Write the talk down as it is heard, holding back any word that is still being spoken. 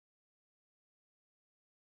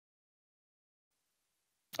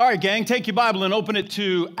All right, gang, take your Bible and open it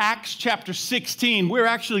to Acts chapter 16. We're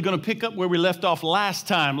actually going to pick up where we left off last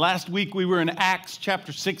time. Last week we were in Acts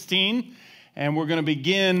chapter 16, and we're going to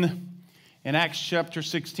begin in Acts chapter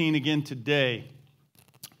 16 again today.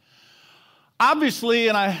 Obviously,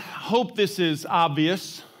 and I hope this is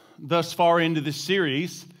obvious thus far into this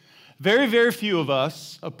series, very, very few of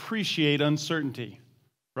us appreciate uncertainty,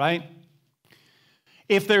 right?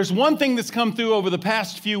 If there's one thing that's come through over the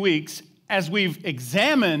past few weeks, as we've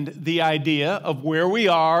examined the idea of where we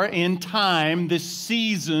are in time, this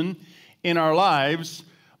season in our lives,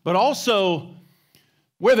 but also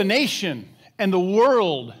where the nation and the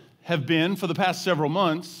world have been for the past several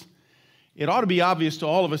months, it ought to be obvious to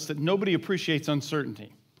all of us that nobody appreciates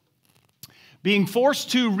uncertainty. Being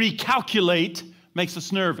forced to recalculate makes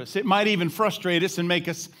us nervous. It might even frustrate us and make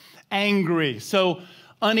us angry. So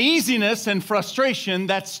uneasiness and frustration,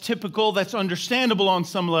 that's typical, that's understandable on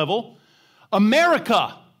some level.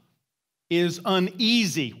 America is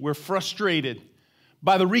uneasy. We're frustrated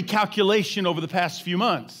by the recalculation over the past few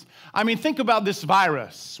months. I mean, think about this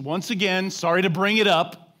virus. Once again, sorry to bring it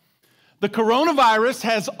up. The coronavirus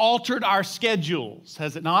has altered our schedules,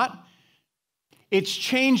 has it not? It's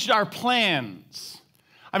changed our plans.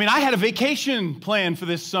 I mean, I had a vacation plan for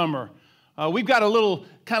this summer. We've got a little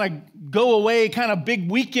kind of go away, kind of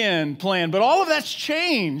big weekend plan, but all of that's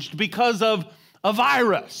changed because of a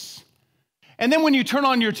virus. And then when you turn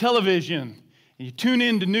on your television and you tune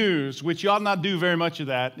into news, which you ought not do very much of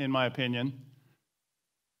that, in my opinion,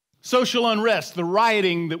 social unrest, the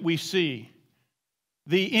rioting that we see,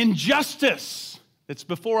 the injustice that's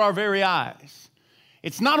before our very eyes,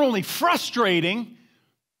 it's not only frustrating,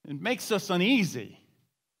 it makes us uneasy.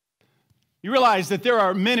 You realize that there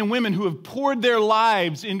are men and women who have poured their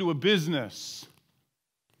lives into a business.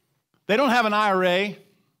 They don't have an IRA.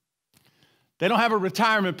 They don't have a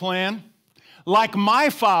retirement plan. Like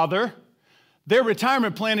my father, their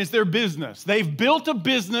retirement plan is their business. They've built a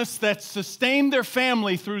business that's sustained their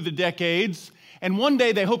family through the decades, and one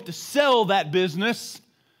day they hope to sell that business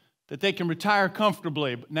that they can retire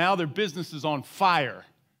comfortably. But now their business is on fire.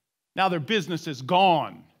 Now their business is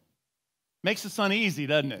gone. Makes us uneasy,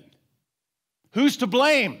 doesn't it? Who's to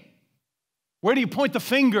blame? Where do you point the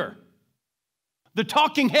finger? The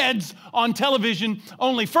talking heads on television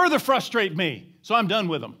only further frustrate me, so I'm done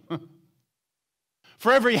with them.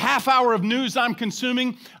 For every half hour of news I'm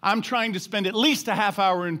consuming, I'm trying to spend at least a half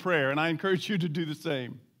hour in prayer, and I encourage you to do the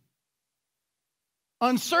same.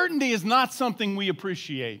 Uncertainty is not something we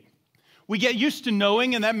appreciate. We get used to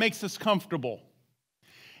knowing, and that makes us comfortable.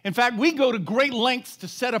 In fact, we go to great lengths to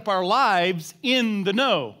set up our lives in the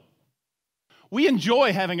know. We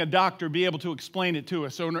enjoy having a doctor be able to explain it to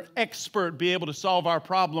us, or an expert be able to solve our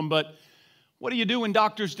problem, but what do you do when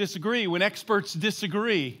doctors disagree, when experts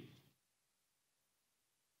disagree?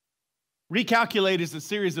 Recalculate is a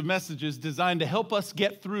series of messages designed to help us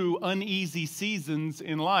get through uneasy seasons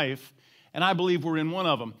in life, and I believe we're in one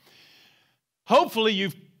of them. Hopefully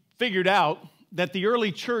you've figured out that the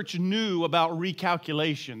early church knew about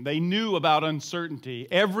recalculation. They knew about uncertainty.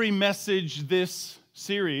 Every message this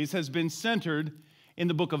series has been centered in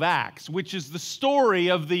the book of Acts, which is the story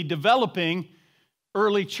of the developing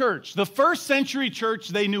early church. The first century church,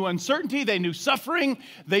 they knew uncertainty, they knew suffering,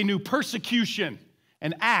 they knew persecution.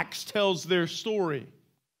 And Acts tells their story.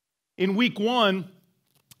 In week 1,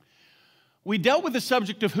 we dealt with the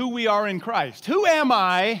subject of who we are in Christ. Who am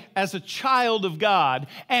I as a child of God?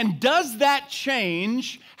 And does that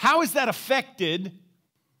change? How is that affected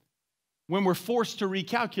when we're forced to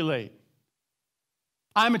recalculate?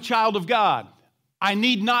 I'm a child of God. I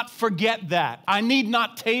need not forget that. I need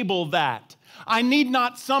not table that. I need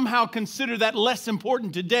not somehow consider that less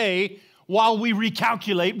important today while we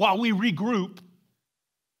recalculate, while we regroup,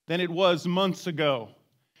 than it was months ago.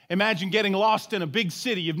 Imagine getting lost in a big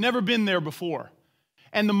city. You've never been there before.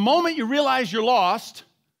 And the moment you realize you're lost,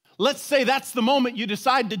 let's say that's the moment you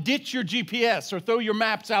decide to ditch your GPS or throw your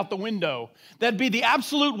maps out the window. That'd be the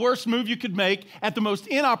absolute worst move you could make at the most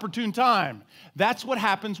inopportune time. That's what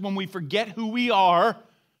happens when we forget who we are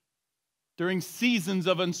during seasons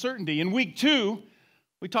of uncertainty. In week 2,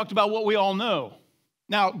 we talked about what we all know.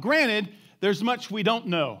 Now, granted, there's much we don't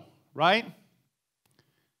know, right?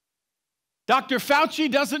 Dr.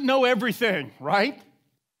 Fauci doesn't know everything, right?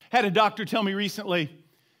 Had a doctor tell me recently,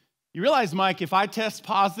 you realize, Mike, if I test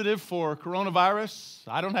positive for coronavirus,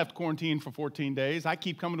 I don't have to quarantine for 14 days. I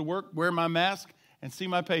keep coming to work, wear my mask, and see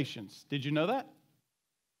my patients. Did you know that?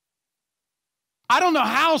 I don't know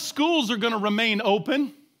how schools are going to remain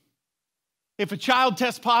open if a child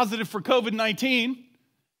tests positive for COVID-19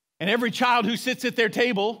 and every child who sits at their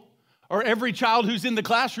table or every child who's in the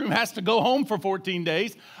classroom has to go home for 14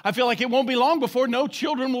 days, I feel like it won't be long before no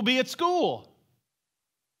children will be at school.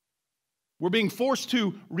 We're being forced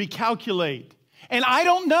to recalculate. And I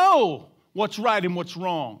don't know what's right and what's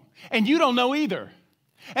wrong. And you don't know either.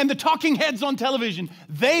 And the talking heads on television,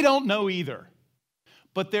 they don't know either.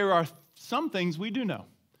 But there are some things we do know.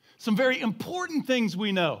 Some very important things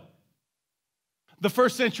we know. The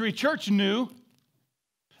first century church knew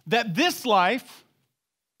that this life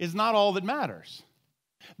is not all that matters.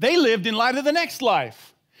 They lived in light of the next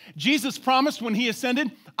life. Jesus promised when he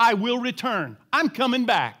ascended, I will return. I'm coming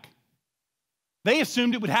back. They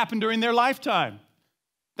assumed it would happen during their lifetime.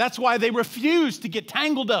 That's why they refused to get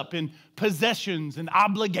tangled up in possessions and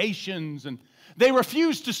obligations, and they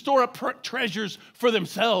refused to store up treasures for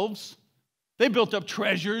themselves. They built up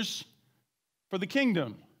treasures for the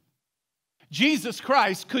kingdom. Jesus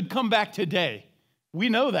Christ could come back today. We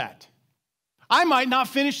know that. I might not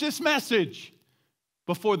finish this message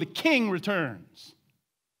before the King returns.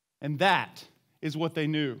 And that is what they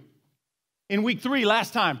knew. In week 3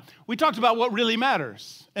 last time, we talked about what really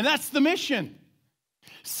matters, and that's the mission.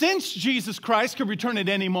 Since Jesus Christ could return at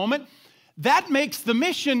any moment, that makes the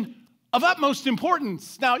mission of utmost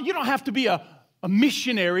importance. Now, you don't have to be a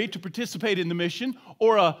missionary to participate in the mission,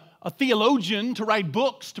 or a theologian to write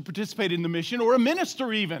books to participate in the mission, or a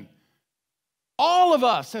minister even. All of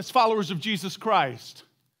us as followers of Jesus Christ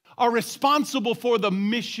are responsible for the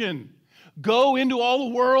mission. Go into all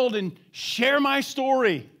the world and share my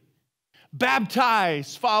story.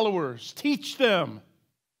 Baptize followers, teach them.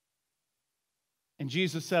 And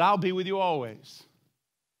Jesus said, I'll be with you always.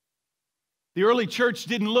 The early church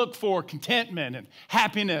didn't look for contentment and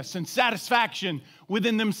happiness and satisfaction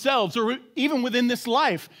within themselves or even within this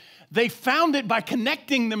life. They found it by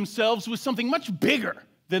connecting themselves with something much bigger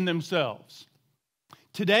than themselves.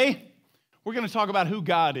 Today, we're going to talk about who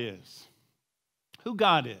God is. Who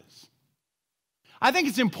God is. I think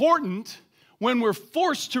it's important when we're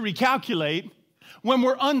forced to recalculate, when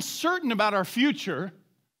we're uncertain about our future,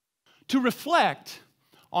 to reflect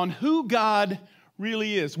on who God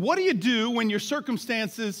really is. What do you do when your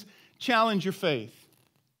circumstances challenge your faith?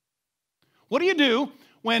 What do you do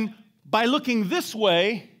when, by looking this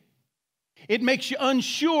way, it makes you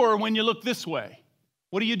unsure when you look this way?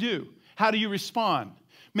 What do you do? How do you respond?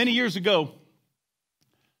 Many years ago,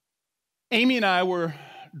 Amy and I were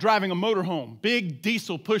driving a motorhome, big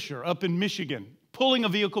diesel pusher up in Michigan, pulling a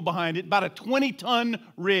vehicle behind it, about a 20-ton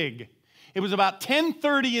rig. It was about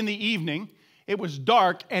 10:30 in the evening. It was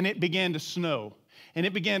dark, and it began to snow. And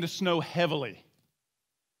it began to snow heavily.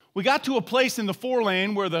 We got to a place in the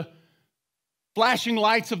 4-lane where the flashing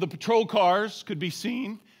lights of the patrol cars could be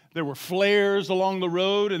seen. There were flares along the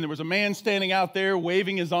road, and there was a man standing out there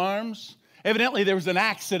waving his arms. Evidently, there was an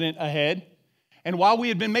accident ahead. And while we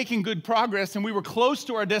had been making good progress and we were close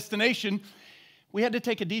to our destination, we had to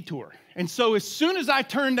take a detour. And so as soon as I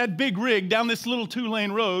turned that big rig down this little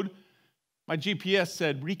 2-lane road, my GPS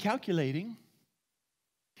said, recalculating.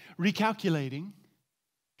 Recalculating.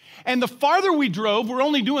 And the farther we drove, we're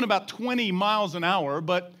only doing about 20 miles an hour,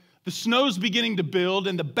 but the snow's beginning to build,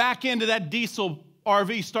 and the back end of that diesel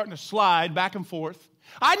RV starting to slide back and forth.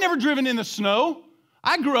 I'd never driven in the snow.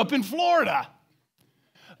 I grew up in Florida.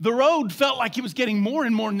 The road felt like it was getting more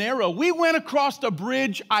and more narrow. We went across a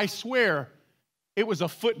bridge, I swear, it was a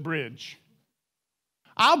footbridge.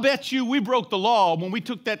 I'll bet you we broke the law when we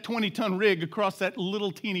took that 20-ton rig across that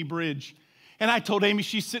little teeny bridge. And I told Amy,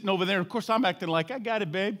 she's sitting over there. Of course, I'm acting like, I got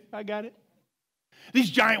it, babe. I got it. These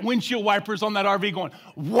giant windshield wipers on that RV going,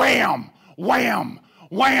 wham, wham,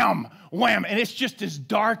 wham, wham. And it's just as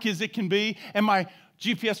dark as it can be. And my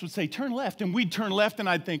GPS would say, turn left. And we'd turn left, and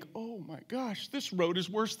I'd think, oh, my gosh, this road is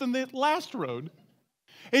worse than the last road.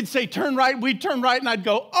 It'd say, turn right. We'd turn right, and I'd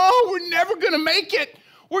go, oh, we're never going to make it.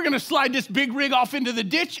 We're going to slide this big rig off into the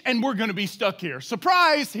ditch, and we're going to be stuck here.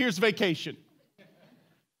 Surprise, here's vacation.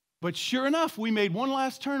 But sure enough, we made one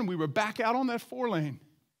last turn, and we were back out on that 4-lane,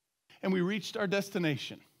 and we reached our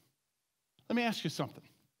destination. Let me ask you something.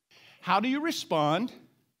 How do you respond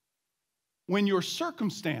when your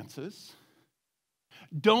circumstances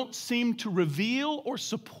don't seem to reveal or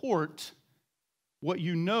support what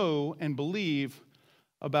you know and believe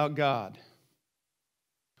about God?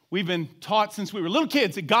 We've been taught since we were little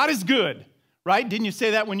kids that God is good, right? Didn't you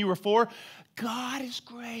say that when you were 4? God is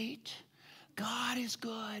great. God is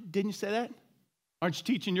good. Didn't you say that? Aren't you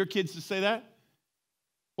teaching your kids to say that?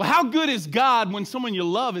 Well, how good is God when someone you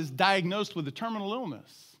love is diagnosed with a terminal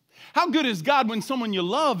illness? How good is God when someone you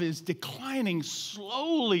love is declining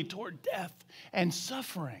slowly toward death and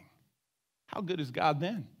suffering? How good is God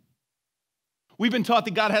then? We've been taught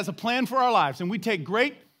that God has a plan for our lives, and we take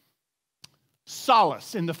great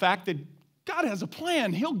solace in the fact that God has a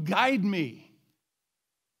plan. He'll guide me.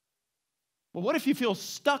 But what if you feel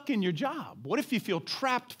stuck in your job? What if you feel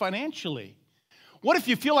trapped financially? What if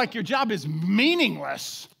you feel like your job is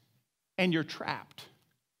meaningless and you're trapped?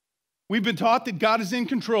 We've been taught that God is in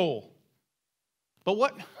control. But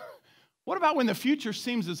what about when the future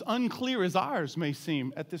seems as unclear as ours may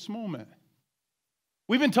seem at this moment?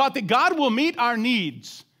 We've been taught that God will meet our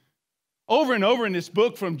needs. Over and over in this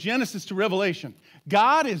book, from Genesis to Revelation,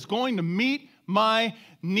 God is going to meet my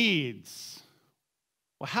needs.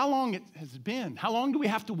 Well, how long has it been? How long do we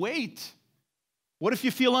have to wait? What if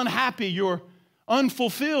you feel unhappy? You're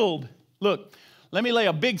unfulfilled. Look, let me lay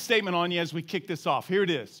a big statement on you as we kick this off. Here it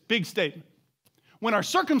is. Big statement. When our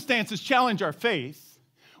circumstances challenge our faith,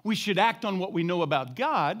 we should act on what we know about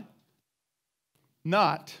God,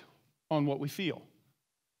 not on what we feel.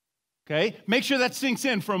 Okay? Make sure that sinks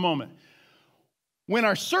in for a moment. When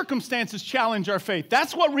our circumstances challenge our faith,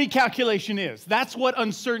 that's what recalculation is. That's what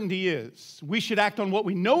uncertainty is. We should act on what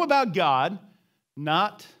we know about God,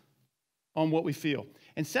 not on what we feel.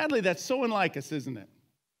 And sadly, that's so unlike us, isn't it?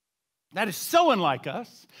 That is so unlike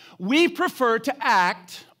us. We prefer to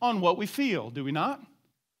act on what we feel, do we not?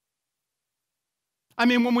 I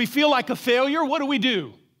mean, when we feel like a failure, what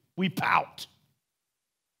do? We pout.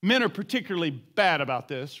 Men are particularly bad about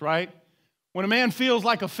this, right? When a man feels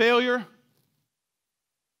like a failure,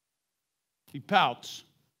 he pouts.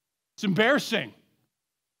 It's embarrassing.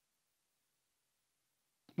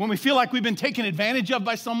 When we feel like we've been taken advantage of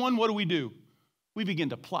by someone, what do? We begin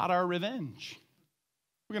to plot our revenge.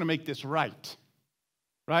 We're going to make this right?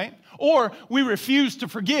 Or we refuse to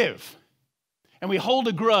forgive, and we hold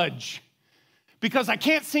a grudge. Because I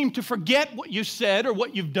can't seem to forget what you said or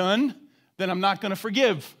what you've done, then I'm not going to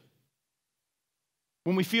forgive.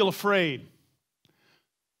 When we feel afraid,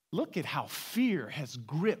 look at how fear has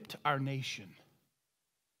gripped our nation.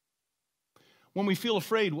 When we feel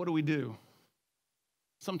afraid, what do?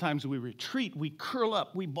 Sometimes we retreat, we curl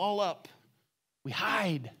up, we ball up, we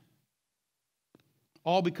hide.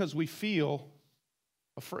 All because we feel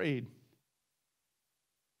afraid.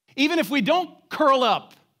 Even if we don't curl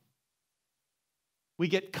up, we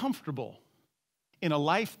get comfortable in a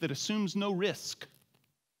life that assumes no risk.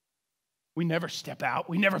 We never step out.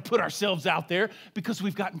 We never put ourselves out there because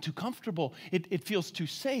we've gotten too comfortable. It feels too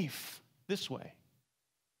safe this way.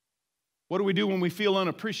 What do we do when we feel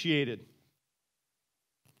unappreciated?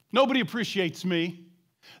 Nobody appreciates me.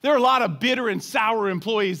 There are a lot of bitter and sour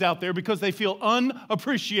employees out there because they feel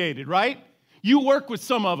unappreciated, right? You work with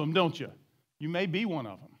some of them, don't you? You may be one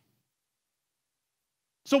of them.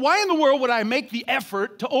 So why in the world would I make the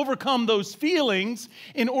effort to overcome those feelings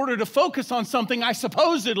in order to focus on something I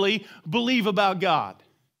supposedly believe about God?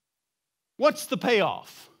 What's the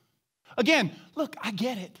payoff? Again, look, I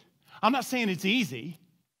get it. I'm not saying it's easy,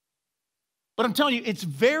 but I'm telling you, it's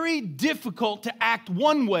very difficult to act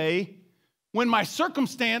one way when my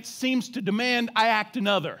circumstance seems to demand I act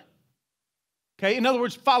another. Okay, in other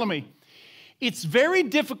words, follow me. It's very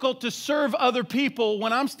difficult to serve other people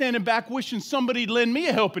when I'm standing back wishing somebody'd lend me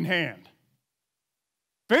a helping hand.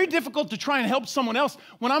 Very difficult to try and help someone else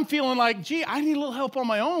when I'm feeling like, gee, I need a little help on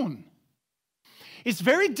my own. It's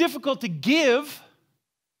very difficult to give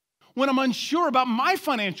when I'm unsure about my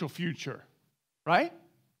financial future, right?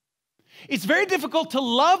 It's very difficult to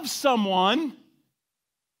love someone,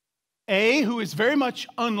 A, who is very much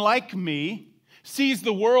unlike me, sees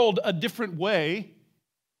the world a different way,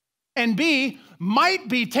 and B, might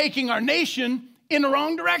be taking our nation in the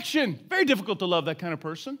wrong direction. Very difficult to love that kind of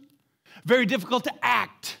person. Very difficult to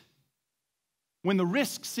act when the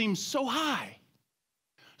risk seems so high.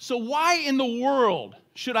 So why in the world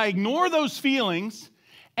should I ignore those feelings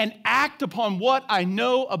and act upon what I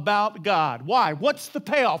know about God? Why? What's the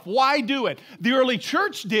payoff? Why do it? The early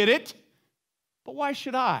church did it, but why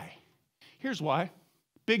should I? Here's why.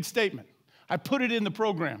 Big statement. I put it in the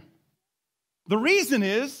program. The reason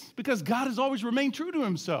is because God has always remained true to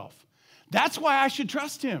himself. That's why I should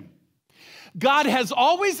trust him. God has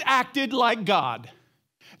always acted like God.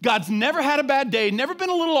 God's never had a bad day, never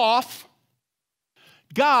been a little off.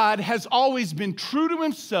 God has always been true to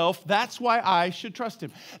himself. That's why I should trust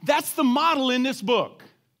him. That's the model in this book.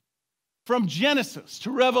 From Genesis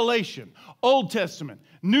to Revelation, Old Testament,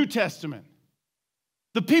 New Testament.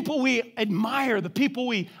 The people we admire, the people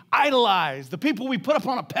we idolize, the people we put up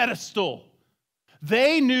on a pedestal.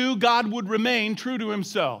 They knew God would remain true to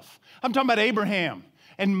himself. I'm talking about Abraham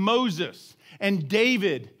and Moses and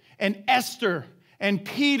David and Esther and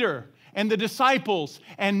Peter and the disciples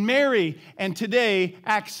and Mary and today,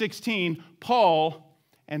 Acts 16, Paul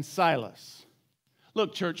and Silas.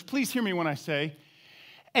 Look, church, please hear me when I say,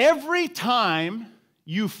 Every time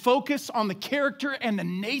you focus on the character and the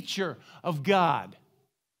nature of God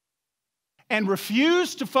and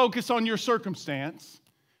refuse to focus on your circumstance,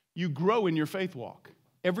 you grow in your faith walk.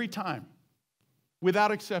 Every time,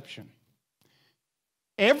 without exception.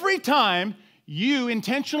 Every time you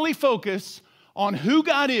intentionally focus on who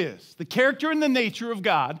God is, the character and the nature of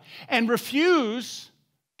God, and refuse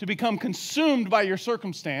to become consumed by your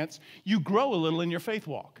circumstance, you grow a little in your faith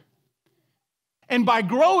walk. And by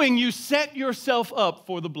growing, you set yourself up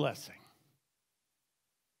for the blessing.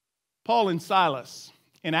 Paul and Silas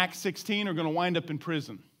in Acts 16 are going to wind up in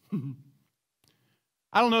prison.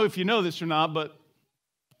 I don't know if you know this or not, but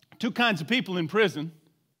two kinds of people in prison: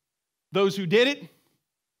 those who did it,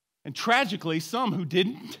 and tragically, some who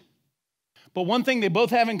didn't. But one thing they both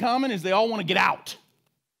have in common is they all want to get out,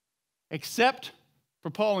 except for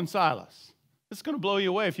Paul and Silas. It's going to blow you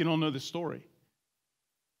away if you don't know this story.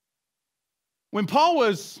 When Paul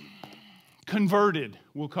was converted,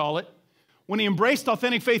 we'll call it, when he embraced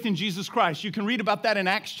authentic faith in Jesus Christ, you can read about that in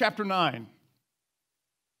Acts chapter 9.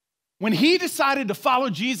 When he decided to follow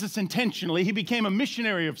Jesus intentionally, he became a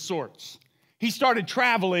missionary of sorts. He started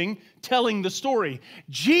traveling, telling the story.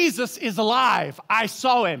 Jesus is alive. I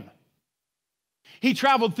saw him. He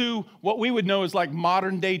traveled through what we would know as like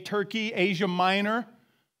modern-day Turkey, Asia Minor,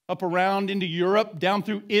 up around into Europe, down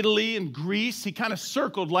through Italy and Greece. He kind of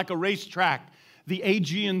circled like a racetrack, the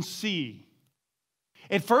Aegean Sea.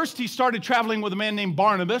 At first, he started traveling with a man named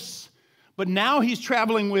Barnabas, but now he's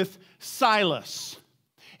traveling with Silas.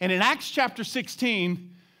 And in Acts chapter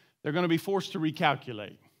 16, they're going to be forced to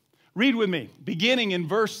recalculate. Read with me, beginning in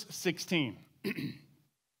verse 16.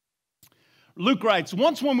 Luke writes,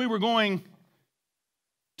 "Once when we were going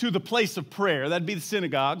to the place of prayer," that'd be the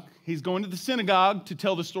synagogue. He's going to the synagogue to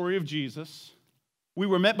tell the story of Jesus. "We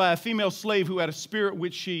were met by a female slave who had a spirit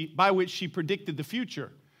by which she predicted the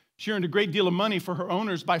future. She earned a great deal of money for her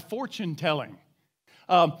owners by fortune telling."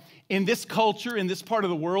 In this culture, in this part of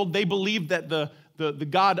the world, they believed that the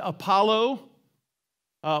god Apollo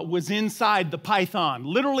was inside the python.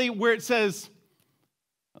 Literally where it says,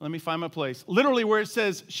 let me find my place. Literally where it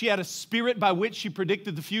says she had a spirit by which she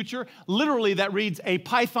predicted the future, literally that reads a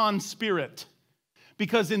python spirit.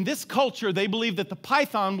 Because in this culture, they believed that the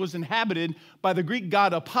python was inhabited by the Greek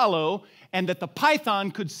god Apollo and that the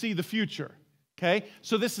python could see the future. Okay?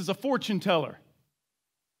 So this is a fortune teller.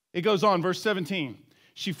 It goes on, verse 17.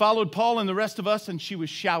 "She followed Paul and the rest of us, and she was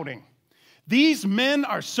shouting, 'These men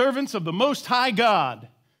are servants of the Most High God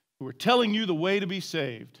who are telling you the way to be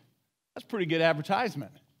saved.'" That's pretty good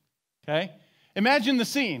advertisement. Okay? Imagine the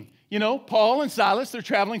scene. You know, Paul and Silas, they're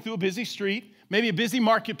traveling through a busy street, maybe a busy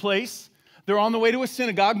marketplace. They're on the way to a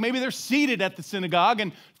synagogue. Maybe they're seated at the synagogue,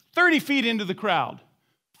 and 30 feet into the crowd,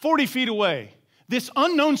 40 feet away, this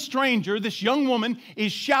unknown stranger, this young woman,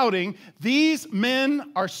 is shouting, "These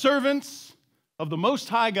men are servants of the Most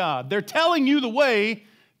High God. They're telling you the way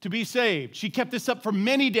to be saved." She kept this up for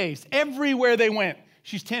many days. Everywhere they went,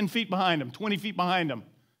 she's 10 feet behind them, 20 feet behind them,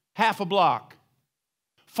 half a block.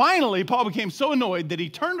 Finally, Paul became so annoyed that he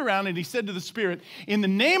turned around and he said to the Spirit, "In the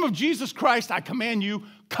name of Jesus Christ, I command you,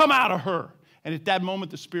 come out of her." And at that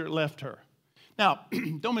moment, the Spirit left her. Now,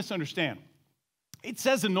 don't misunderstand. It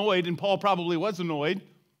says annoyed, and Paul probably was annoyed,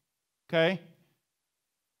 okay?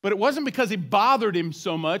 But it wasn't because it bothered him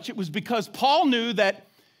so much. It was because Paul knew that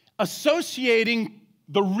associating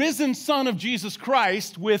the risen Son of Jesus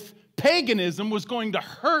Christ with paganism was going to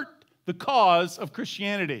hurt the cause of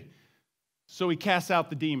Christianity. So he casts out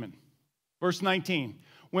the demon. Verse 19,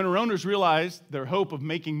 "When her owners realized their hope of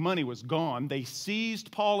making money was gone, they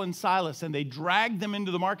seized Paul and Silas and they dragged them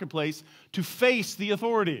into the marketplace to face the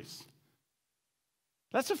authorities."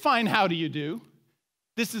 That's a fine how do you do.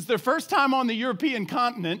 This is their first time on the European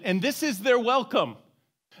continent, and this is their welcome.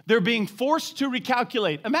 They're being forced to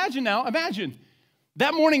recalculate. Imagine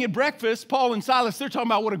that morning at breakfast, Paul and Silas, they're talking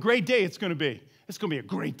about what a great day it's going to be. It's going to be a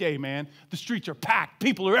great day, man. The streets are packed.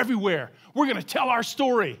 People are everywhere. We're going to tell our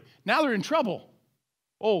story. Now they're in trouble.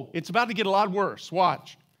 Oh, it's about to get a lot worse.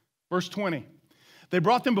 Watch. Verse 20. "They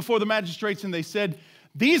brought them before the magistrates and they said,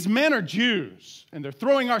 'These men are Jews, and they're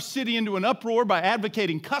throwing our city into an uproar by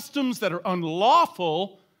advocating customs that are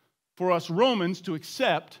unlawful for us Romans to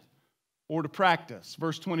accept or to practice.'"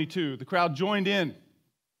 Verse 22. "The crowd joined in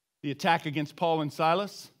the attack against Paul and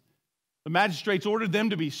Silas. The magistrates ordered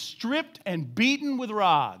them to be stripped and beaten with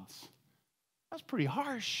rods." That's pretty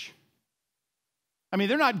harsh. I mean,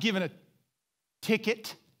 they're not given a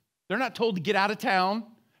ticket. They're not told to get out of town.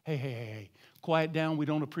 Hey, quiet down. We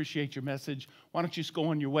don't appreciate your message. Why don't you just go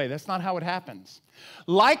on your way? That's not how it happens.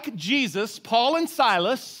 Like Jesus, Paul and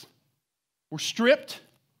Silas were stripped.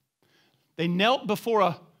 They knelt before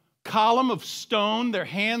a column of stone. Their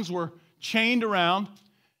hands were chained around,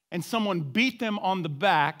 and someone beat them on the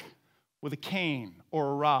back with a cane or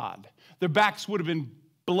a rod. Their backs would have been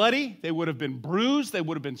bloody. They would have been bruised. They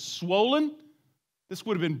would have been swollen. This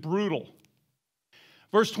would have been brutal.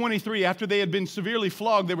 Verse 23, after they had been severely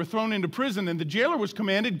flogged, they were thrown into prison, and the jailer was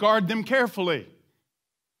commanded, guard them carefully.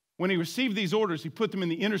 When he received these orders, he put them in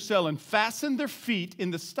the inner cell and fastened their feet in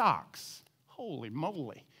the stocks. Holy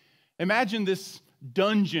moly. Imagine this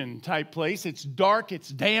dungeon type place. It's dark, it's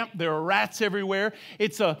damp, there are rats everywhere.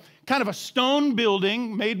 It's a kind of a stone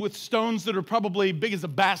building made with stones that are probably big as a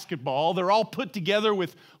basketball. They're all put together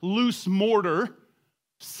with loose mortar,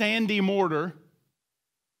 sandy mortar.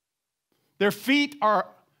 Their feet are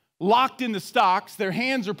locked in the stocks. Their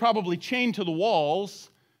hands are probably chained to the walls.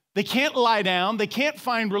 They can't lie down. They can't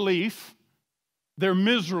find relief. They're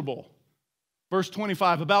miserable. Verse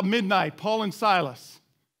 25, about midnight, Paul and Silas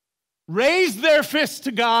raised their fists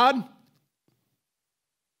to God,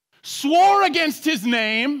 swore against his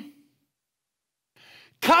name,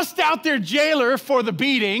 cussed out their jailer for the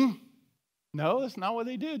beating. No, that's not what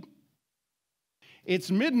they did.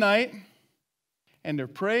 It's midnight, and they're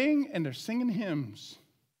praying and they're singing hymns.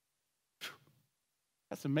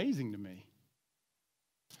 That's amazing to me.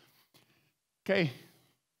 Okay,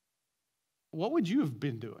 what would you have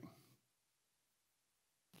been doing?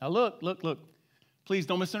 Now look. Please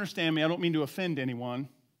don't misunderstand me. I don't mean to offend anyone.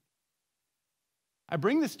 I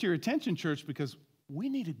bring this to your attention, church, because we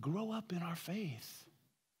need to grow up in our faith.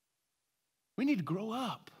 We need to grow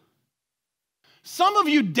up. Some of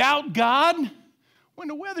you doubt God when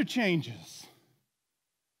the weather changes.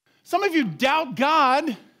 Some of you doubt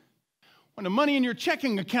God when the money in your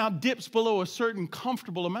checking account dips below a certain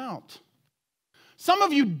comfortable amount. Some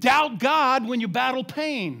of you doubt God when you battle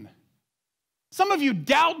pain. Some of you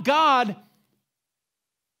doubt God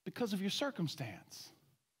because of your circumstance.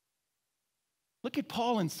 Look at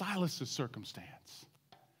Paul and Silas' circumstance.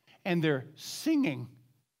 And they're singing.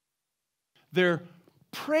 They're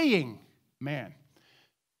praying. Man,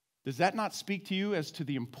 does that not speak to you as to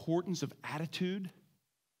the importance of attitude?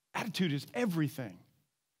 Attitude is everything.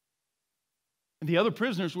 And the other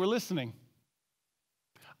prisoners were listening.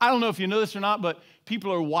 I don't know if you know this or not, but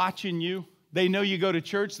people are watching you. They know you go to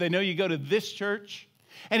church. They know you go to this church.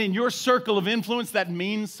 And in your circle of influence, that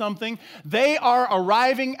means something. They are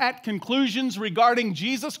arriving at conclusions regarding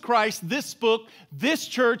Jesus Christ, this book, this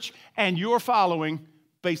church, and your following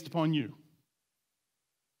based upon you.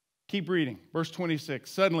 Keep reading. Verse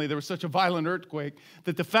 26. Suddenly there was such a violent earthquake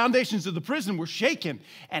that the foundations of the prison were shaken.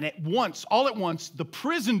 And all at once, the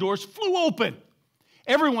prison doors flew open.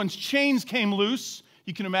 Everyone's chains came loose.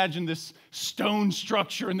 You can imagine this stone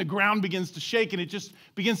structure, and the ground begins to shake, and it just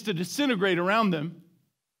begins to disintegrate around them.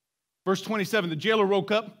 Verse 27, the jailer woke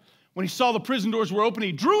up. When he saw the prison doors were open,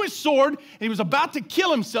 he drew his sword, and he was about to kill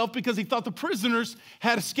himself because he thought the prisoners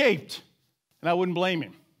had escaped. And I wouldn't blame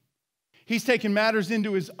him. He's taken matters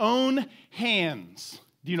into his own hands.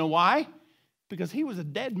 Do you know why? Because he was a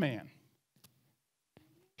dead man.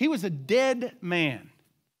 He was a dead man.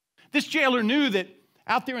 This jailer knew that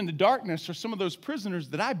out there in the darkness are some of those prisoners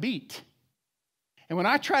that I beat. And when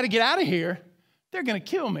I try to get out of here, they're going to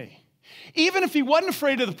kill me. Even if he wasn't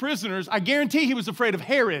afraid of the prisoners, I guarantee he was afraid of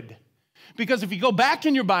Herod. Because if you go back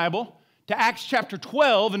in your Bible to Acts chapter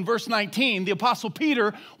 12 and verse 19, the Apostle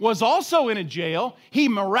Peter was also in a jail. He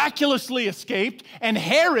miraculously escaped. And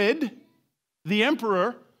Herod, the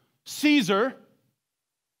emperor, Caesar,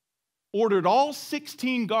 ordered all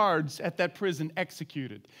 16 guards at that prison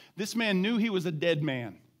executed. This man knew he was a dead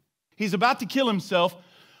man. He's about to kill himself,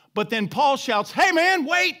 but then Paul shouts, "Hey man,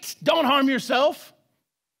 wait, don't harm yourself.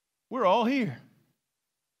 We're all here."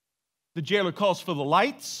 The jailer calls for the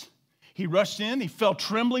lights. He rushed in. He fell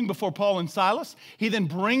trembling before Paul and Silas. He then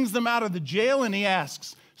brings them out of the jail and he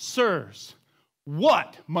asks, "Sirs,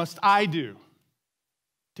 what must I do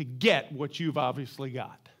to get what you've obviously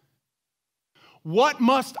got? What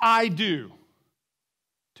must I do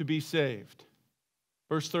to be saved?"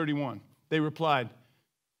 Verse 31, they replied,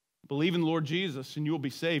 "Believe in the Lord Jesus and you will be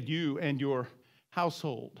saved, you and your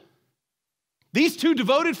household." These two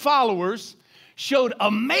devoted followers showed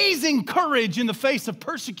amazing courage in the face of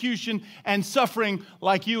persecution and suffering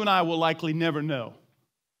like you and I will likely never know.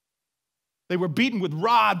 They were beaten with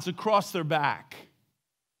rods across their back.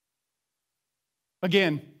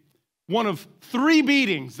 Again, one of 3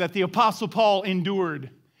 beatings that the Apostle Paul endured.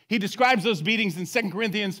 He describes those beatings in 2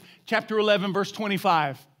 Corinthians chapter 11, verse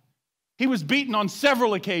 25. He was beaten on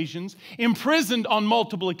several occasions, imprisoned on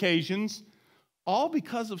multiple occasions, all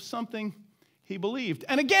because of something he believed.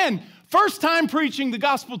 And again, first time preaching the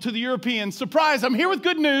gospel to the Europeans. Surprise, I'm here with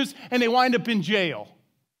good news, and they wind up in jail.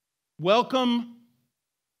 Welcome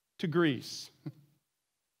to Greece.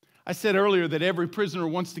 I said earlier that every prisoner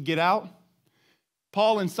wants to get out.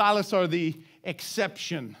 Paul and Silas are the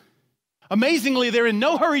exception. Amazingly, they're in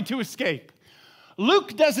no hurry to escape.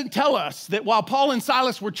 Luke doesn't tell us that while Paul and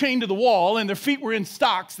Silas were chained to the wall and their feet were in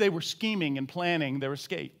stocks, they were scheming and planning their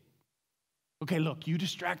escape. Okay, look, you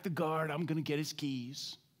distract the guard, I'm going to get his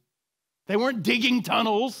keys. They weren't digging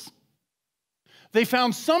tunnels. They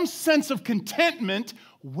found some sense of contentment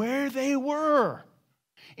where they were,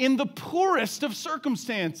 in the poorest of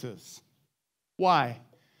circumstances. Why?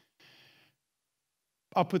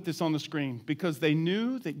 I'll put this on the screen. Because they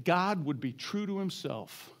knew that God would be true to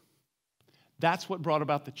himself. That's what brought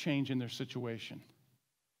about the change in their situation.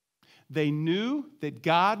 They knew that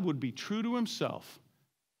God would be true to himself.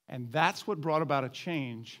 And that's what brought about a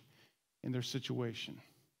change in their situation.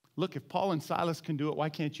 Look, if Paul and Silas can do it, why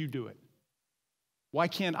can't you do it? Why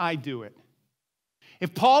can't I do it?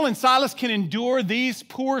 If Paul and Silas can endure these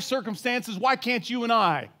poor circumstances, why can't you and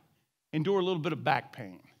I endure a little bit of back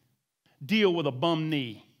pain, deal with a bum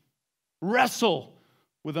knee, wrestle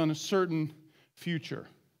with an uncertain future?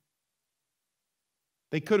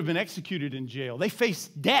 They could have been executed in jail. They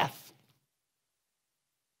faced death.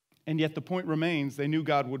 And yet the point remains, they knew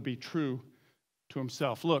God would be true to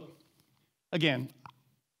himself. Look, again,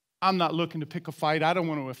 I'm not looking to pick a fight. I don't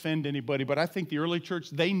want to offend anybody, but I think the early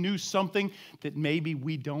church, they knew something that maybe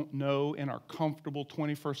we don't know in our comfortable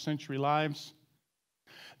 21st century lives.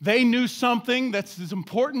 They knew something that's as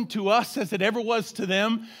important to us as it ever was to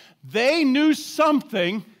them. They knew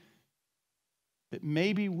something that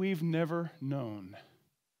maybe we've never known.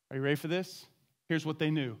 Are you ready for this? Here's what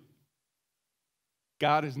they knew.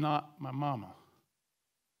 God is not my mama.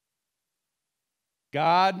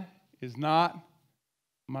 God is not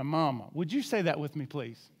my mama. Would you say that with me,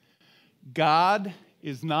 please? God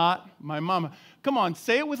is not my mama. Come on,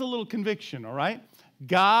 say it with a little conviction, all right?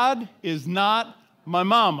 God is not my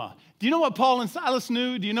mama. Do you know what Paul and Silas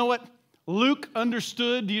knew? Do you know what Luke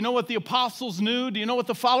understood? Do you know what the apostles knew? Do you know what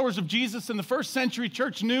the followers of Jesus in the first century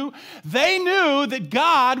church knew? They knew that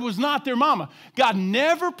God was not their mama. God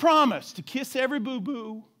never promised to kiss every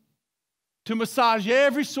boo-boo, to massage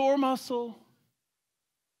every sore muscle,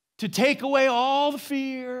 to take away all the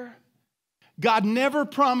fear. God never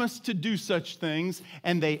promised to do such things,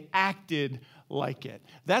 and they acted like it.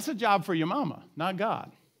 That's a job for your mama, not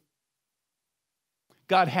God.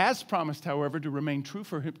 God has promised, however, to remain true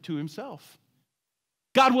to himself.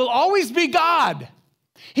 God will always be God.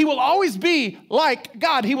 He will always be like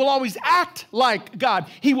God. He will always act like God.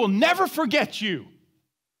 He will never forget you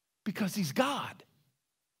because he's God.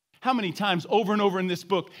 How many times over and over in this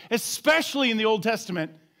book, especially in the Old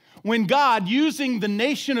Testament, when God, using the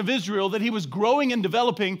nation of Israel that he was growing and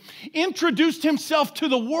developing, introduced himself to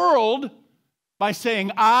the world by saying,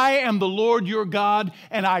 I am the Lord your God,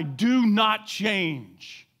 and I do not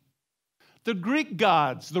change. The Greek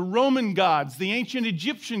gods, the Roman gods, the ancient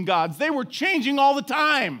Egyptian gods, they were changing all the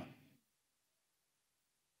time.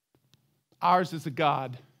 Ours is a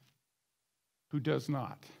God who does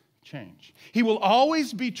not change. He will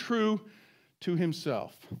always be true to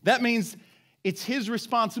himself. That means it's his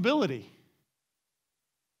responsibility.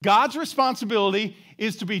 God's responsibility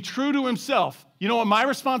is to be true to himself. You know what my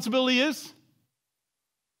responsibility is?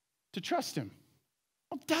 To trust him.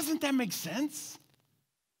 Well, doesn't that make sense?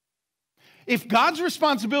 If God's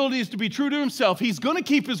responsibility is to be true to himself, he's going to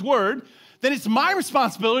keep his word, then it's my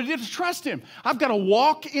responsibility to trust him. I've got to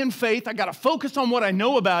walk in faith. I've got to focus on what I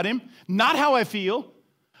know about him, not how I feel.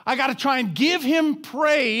 I got to try and give him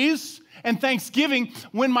praise and thanksgiving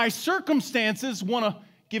when my circumstances want to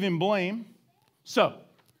give him blame. So,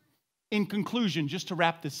 in conclusion, just to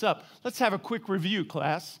wrap this up, let's have a quick review,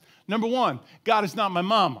 class. Number one, God is not my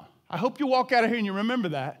mama. I hope you walk out of here and you remember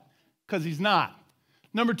that, because he's not.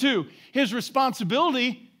 Number two, his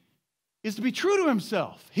responsibility is to be true to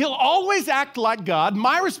himself. He'll always act like God.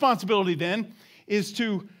 My responsibility then is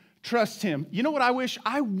to trust him. You know what I wish?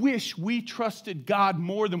 I wish we trusted God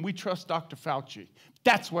more than we trust Dr. Fauci.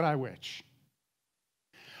 That's what I wish.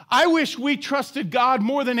 I wish we trusted God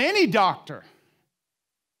more than any doctor.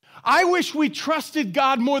 I wish we trusted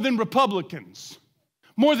God more than Republicans,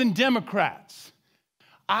 more than Democrats.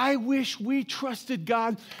 I wish we trusted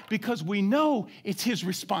God because we know it's his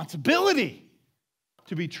responsibility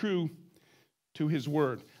to be true to his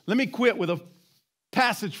word. Let me quit with a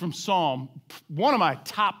passage from Psalm, one of my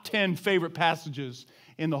top 10 favorite passages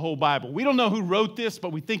in the whole Bible. We don't know who wrote this,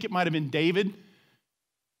 but we think it might have been David.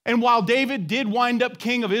 And while David did wind up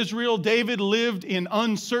king of Israel, David lived in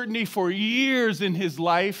uncertainty for years in his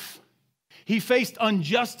life. He faced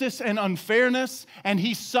injustice and unfairness, and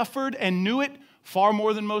he suffered and knew it far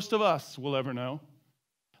more than most of us will ever know.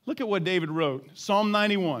 Look at what David wrote, Psalm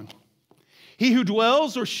 91. He who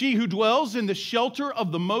dwells or she who dwells in the shelter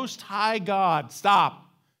of the Most High God. Stop.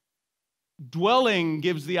 Dwelling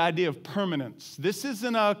gives the idea of permanence. This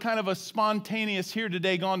isn't a kind of a spontaneous here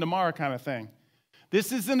today, gone tomorrow kind of thing.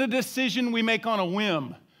 This isn't a decision we make on a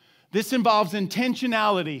whim. This involves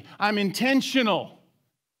intentionality. I'm intentional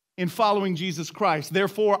in following Jesus Christ.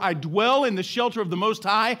 Therefore, I dwell in the shelter of the Most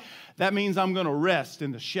High. That means I'm going to rest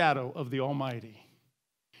in the shadow of the Almighty.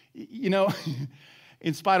 You know,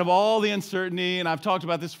 in spite of all the uncertainty, and I've talked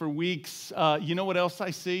about this for weeks, you know what else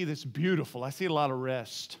I see that's beautiful? I see a lot of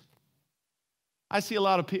rest. I see a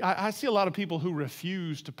lot of people who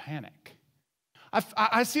refuse to panic.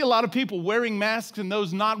 I see a lot of people wearing masks and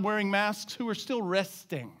those not wearing masks who are still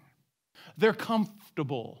resting. They're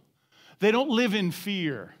comfortable. They don't live in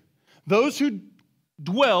fear. Those who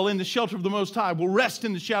dwell in the shelter of the Most High will rest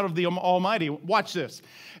in the shadow of the Almighty. Watch this.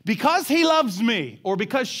 Because he loves me, or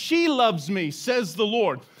because she loves me, says the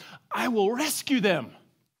Lord, I will rescue them.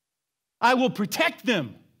 I will protect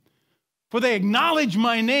them. For they acknowledge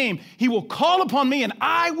my name. He will call upon me, and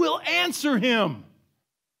I will answer him.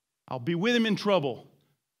 I'll be with him in trouble,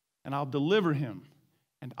 and I'll deliver him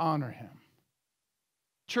and honor him.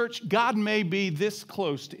 Church, God may be this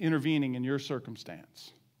close to intervening in your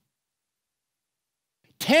circumstance.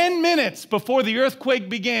 10 minutes before the earthquake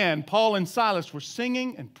began, Paul and Silas were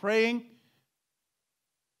singing and praying,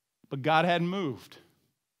 but God hadn't moved.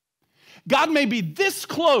 God may be this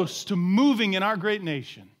close to moving in our great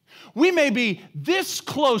nation. We may be this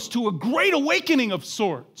close to a great awakening of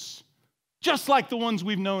sorts, just like the ones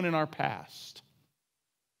we've known in our past.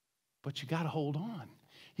 But you got to hold on.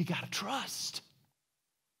 You got to trust.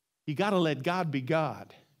 You got to let God be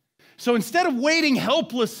God. So instead of waiting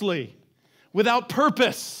helplessly, without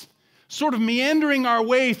purpose, sort of meandering our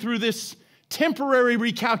way through this temporary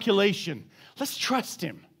recalculation, let's trust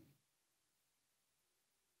him.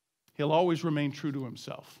 He'll always remain true to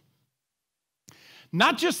himself.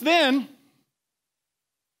 Not just then,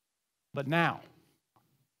 but now.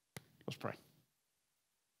 Let's pray.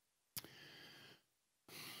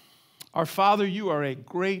 Our Father, you are a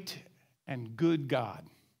great and good God.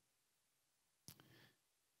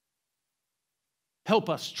 Help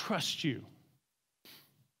us trust you.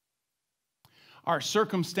 Our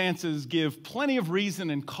circumstances give plenty of reason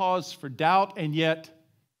and cause for doubt, and yet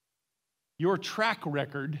your track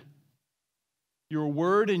record, your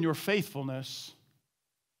word and your faithfulness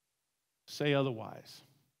say otherwise.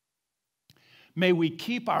 May we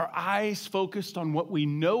keep our eyes focused on what we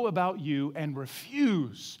know about you and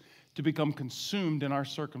refuse to become consumed in our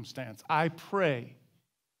circumstance. I pray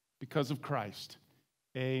because of Christ.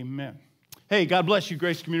 Amen. Hey, God bless you,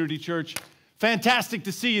 Grace Community Church. Fantastic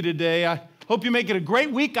to see you today. I hope you make it a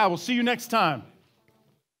great week. I will see you next time.